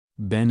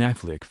Ben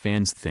Affleck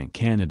fans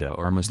think Ana de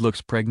Armas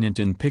looks pregnant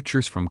in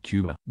pictures from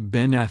Cuba.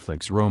 Ben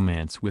Affleck's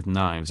romance with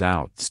Knives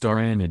Out star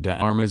Ana de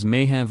Armas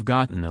may have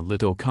gotten a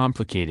little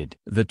complicated.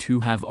 The two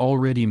have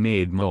already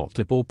made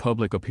multiple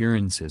public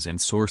appearances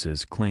and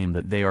sources claim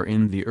that they are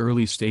in the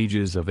early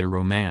stages of a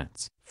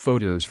romance.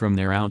 Photos from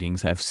their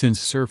outings have since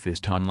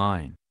surfaced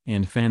online,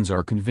 and fans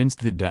are convinced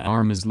that de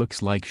Armas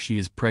looks like she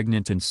is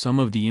pregnant in some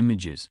of the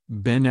images.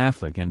 Ben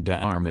Affleck and de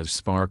Armas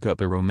spark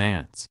up a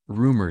romance.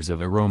 Rumors of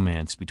a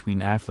romance between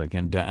Affleck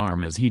and de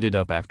Armas heated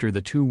up after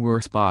the two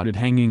were spotted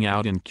hanging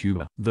out in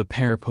Cuba. The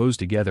pair posed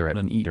together at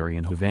an eatery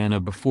in Havana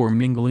before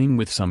mingling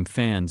with some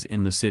fans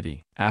in the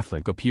city.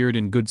 Affleck appeared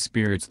in good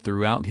spirits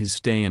throughout his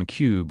stay in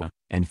Cuba,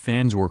 and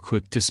fans were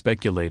quick to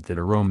speculate that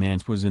a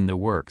romance was in the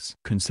works.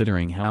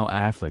 Considering how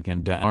Affleck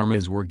and de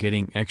Armas were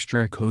getting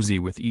extra cozy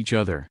with each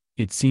other,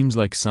 it seems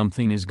like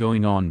something is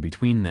going on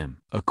between them.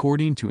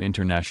 According to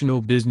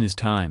International Business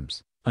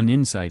Times, an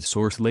inside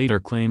source later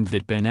claimed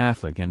that Ben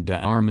Affleck and de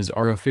Armas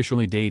are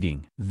officially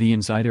dating. The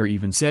insider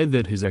even said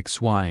that his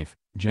ex-wife,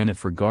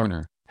 Jennifer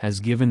Garner, has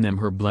given them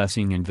her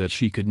blessing and that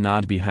she could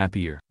not be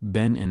happier.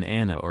 Ben and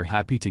Ana are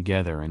happy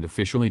together and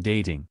officially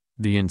dating,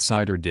 the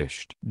insider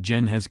dished.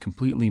 Jen has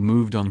completely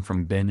moved on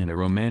from Ben in a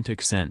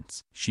romantic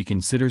sense. She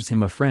considers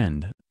him a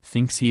friend,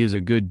 thinks he is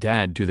a good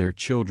dad to their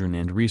children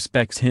and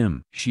respects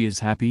him. She is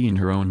happy in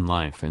her own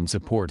life and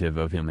supportive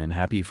of him and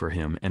happy for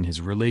him and his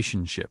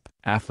relationship.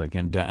 Affleck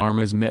and de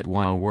Armas met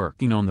while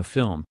working on the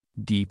film,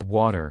 Deep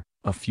Water,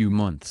 a few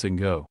months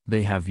ago.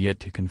 They have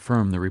yet to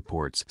confirm the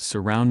reports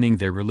surrounding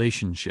their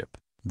relationship,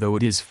 though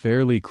it is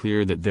fairly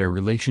clear that their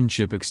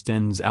relationship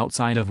extends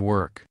outside of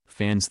work.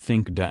 Fans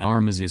think de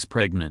Armas is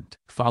pregnant.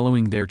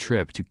 Following their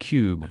trip to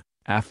Cuba,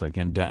 Affleck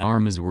and de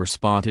Armas were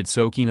spotted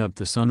soaking up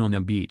the sun on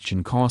a beach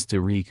in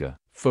Costa Rica.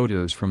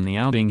 Photos from the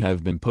outing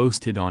have been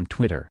posted on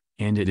Twitter,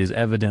 and it is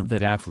evident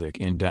that Affleck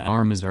and de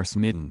Armas are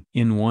smitten.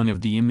 In one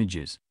of the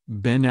images,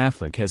 Ben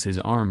Affleck has his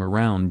arm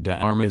around de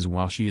Armas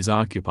while she is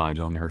occupied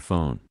on her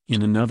phone.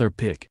 In another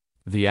pic,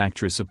 the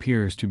actress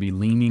appears to be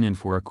leaning in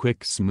for a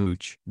quick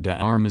smooch. De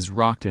Armas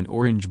rocked an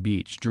orange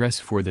beach dress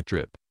for the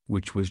trip,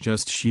 which was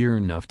just sheer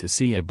enough to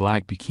see a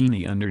black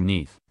bikini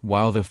underneath.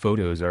 While the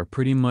photos are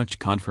pretty much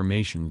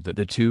confirmation that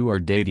the two are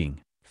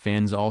dating,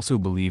 fans also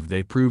believe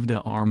they prove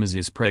de Armas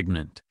is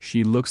pregnant.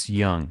 She looks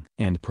young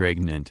and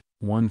pregnant,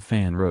 one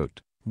fan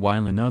wrote,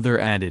 while another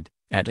added,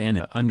 at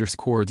Ana_D_Armas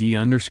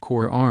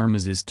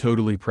is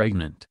totally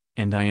pregnant,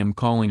 and I am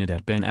calling it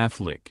at Ben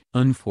Affleck.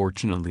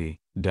 Unfortunately,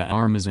 de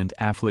Armas and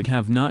Affleck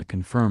have not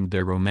confirmed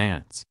their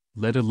romance,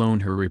 let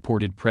alone her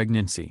reported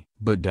pregnancy.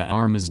 But de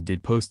Armas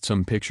did post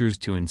some pictures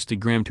to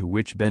Instagram, to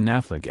which Ben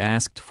Affleck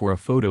asked for a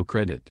photo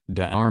credit.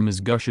 De Armas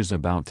gushes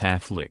about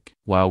Affleck.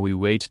 While we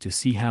wait to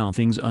see how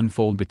things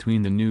unfold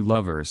between the new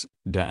lovers,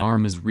 de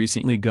Armas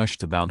recently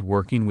gushed about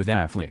working with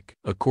Affleck.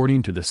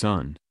 According to The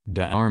Sun,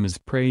 de Armas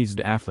praised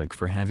Affleck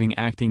for having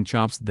acting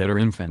chops that are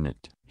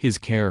infinite. His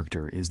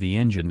character is the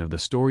engine of the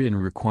story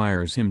and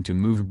requires him to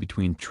move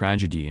between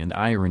tragedy and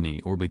irony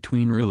or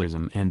between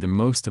realism and the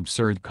most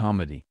absurd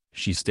comedy,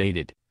 she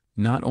stated.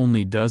 Not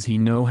only does he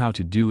know how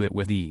to do it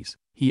with ease,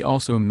 he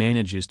also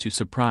manages to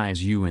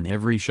surprise you in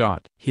every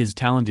shot. His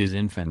talent is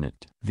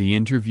infinite. The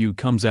interview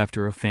comes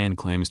after a fan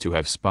claims to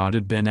have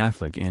spotted Ben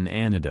Affleck and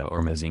Ana de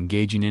Armas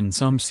engaging in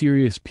some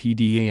serious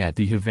PDA at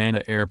the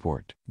Havana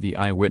airport. The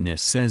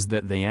eyewitness says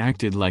that they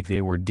acted like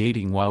they were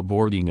dating while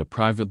boarding a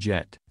private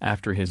jet.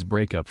 After his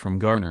breakup from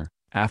Garner,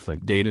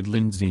 Affleck dated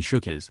Lindsay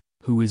Shookus,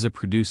 who is a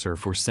producer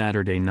for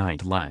Saturday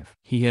Night Live.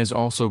 He has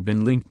also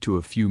been linked to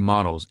a few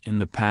models in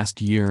the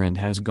past year and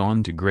has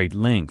gone to great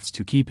lengths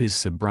to keep his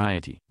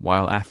sobriety.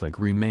 While Affleck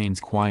remains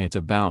quiet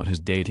about his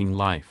dating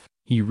life,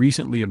 he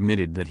recently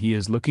admitted that he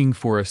is looking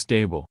for a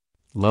stable,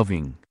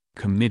 loving,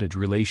 committed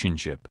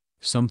relationship,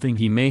 something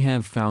he may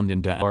have found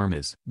in de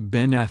Armas.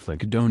 Ben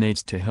Affleck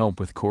donates to help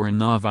with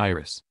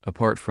coronavirus.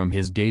 Apart from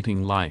his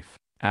dating life,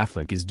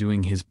 Affleck is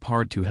doing his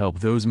part to help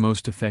those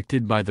most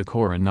affected by the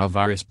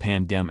coronavirus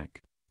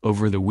pandemic.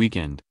 Over the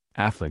weekend,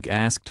 Affleck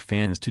asked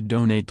fans to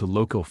donate to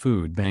local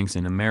food banks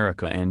in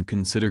America and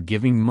consider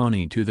giving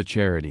money to the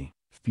charity,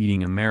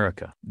 Feeding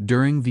America.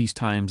 During these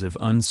times of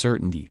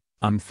uncertainty,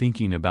 I'm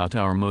thinking about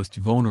our most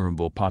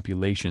vulnerable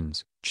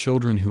populations,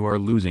 children who are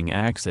losing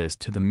access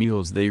to the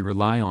meals they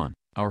rely on,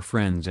 our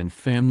friends and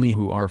family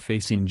who are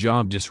facing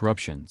job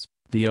disruptions,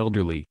 the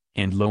elderly,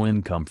 and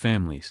low-income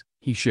families,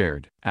 he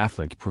shared.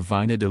 Affleck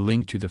provided a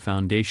link to the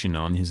foundation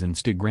on his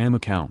Instagram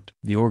account.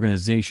 The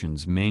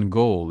organization's main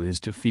goal is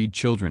to feed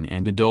children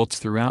and adults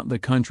throughout the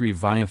country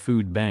via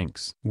food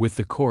banks. With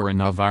the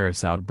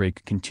coronavirus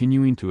outbreak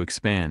continuing to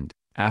expand,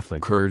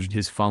 Affleck urged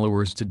his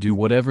followers to do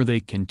whatever they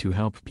can to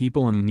help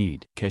people in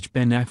need. Catch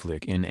Ben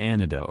Affleck in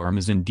Ana de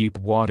Armas in Deep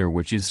Water,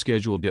 which is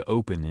scheduled to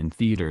open in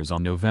theaters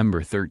on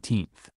November 13th.